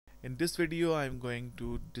In this video I am going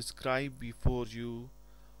to describe before you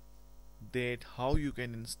that how you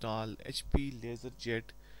can install HP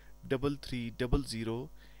laserjet 3300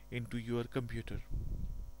 into your computer.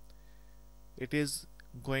 It is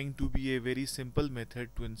going to be a very simple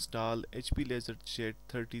method to install HP laserjet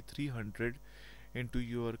 3300 into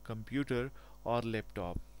your computer or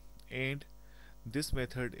laptop, and this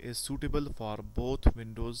method is suitable for both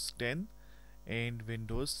Windows 10 and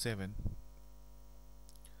Windows 7.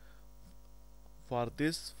 For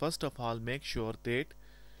this, first of all, make sure that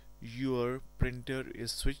your printer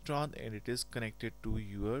is switched on and it is connected to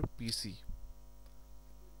your PC.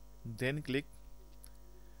 Then click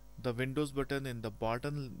the Windows button in the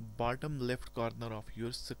bottom left corner of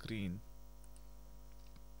your screen.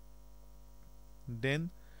 Then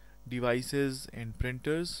devices and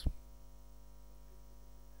printers.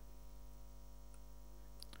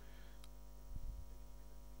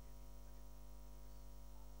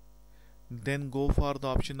 Then go for the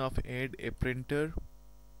option of add a printer.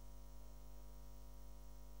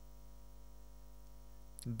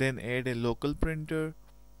 Then add a local printer.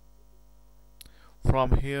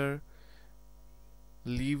 From here,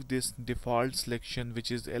 leave this default selection,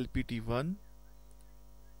 which is LPT1,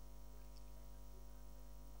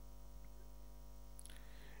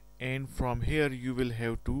 and from here you will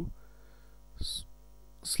have to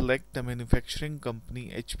select the manufacturing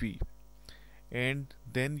company HP, and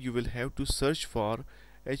then you will have to search for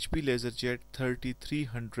HP laserjet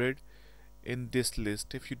 3300 in this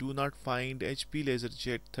list. If you do not find HP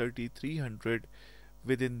laserjet 3300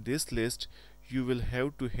 within this list, you will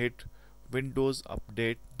have to hit Windows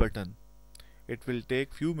Update button. It will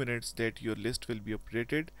take few minutes that your list will be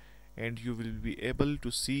updated and you will be able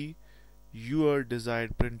to see your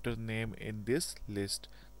desired printer name in this list.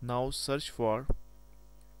 Now search for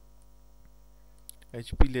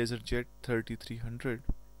HP laserjet 3300.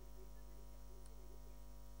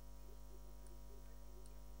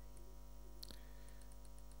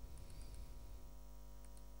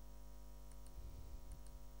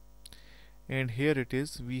 And here it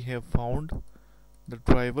is, we have found the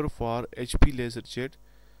driver for HP laserjet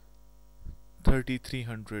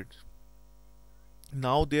 3300.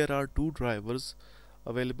 Now there are two drivers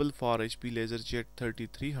available for HP laserjet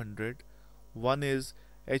 3300. One is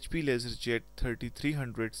HP laserjet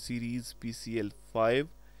 3300 series PCL5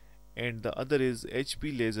 and the other is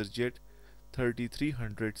HP laserjet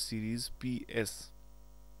 3300 series PS.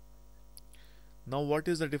 Now what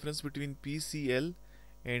is the difference between PCL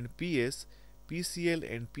and PS? PCL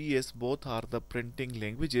and PS both are the printing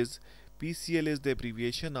languages. PCL is the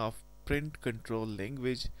abbreviation of Print Control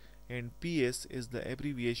Language and PS is the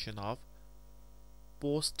abbreviation of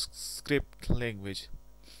PostScript language.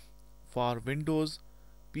 For Windows,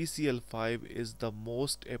 PCL5 is the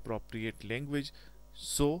most appropriate language,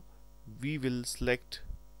 so we will select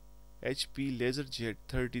HP laserjet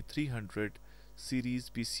 3300 series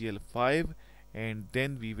PCL5 and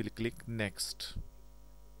then we will click next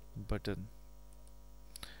button.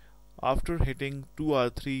 After hitting 2 or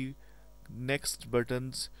 3 next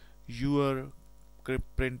buttons, your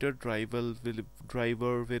printer driver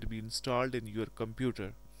will be installed in your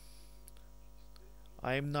computer.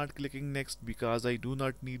 I am not clicking next because I do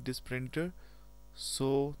not need this printer.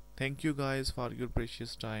 So thank you guys for your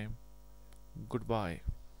precious time. Goodbye.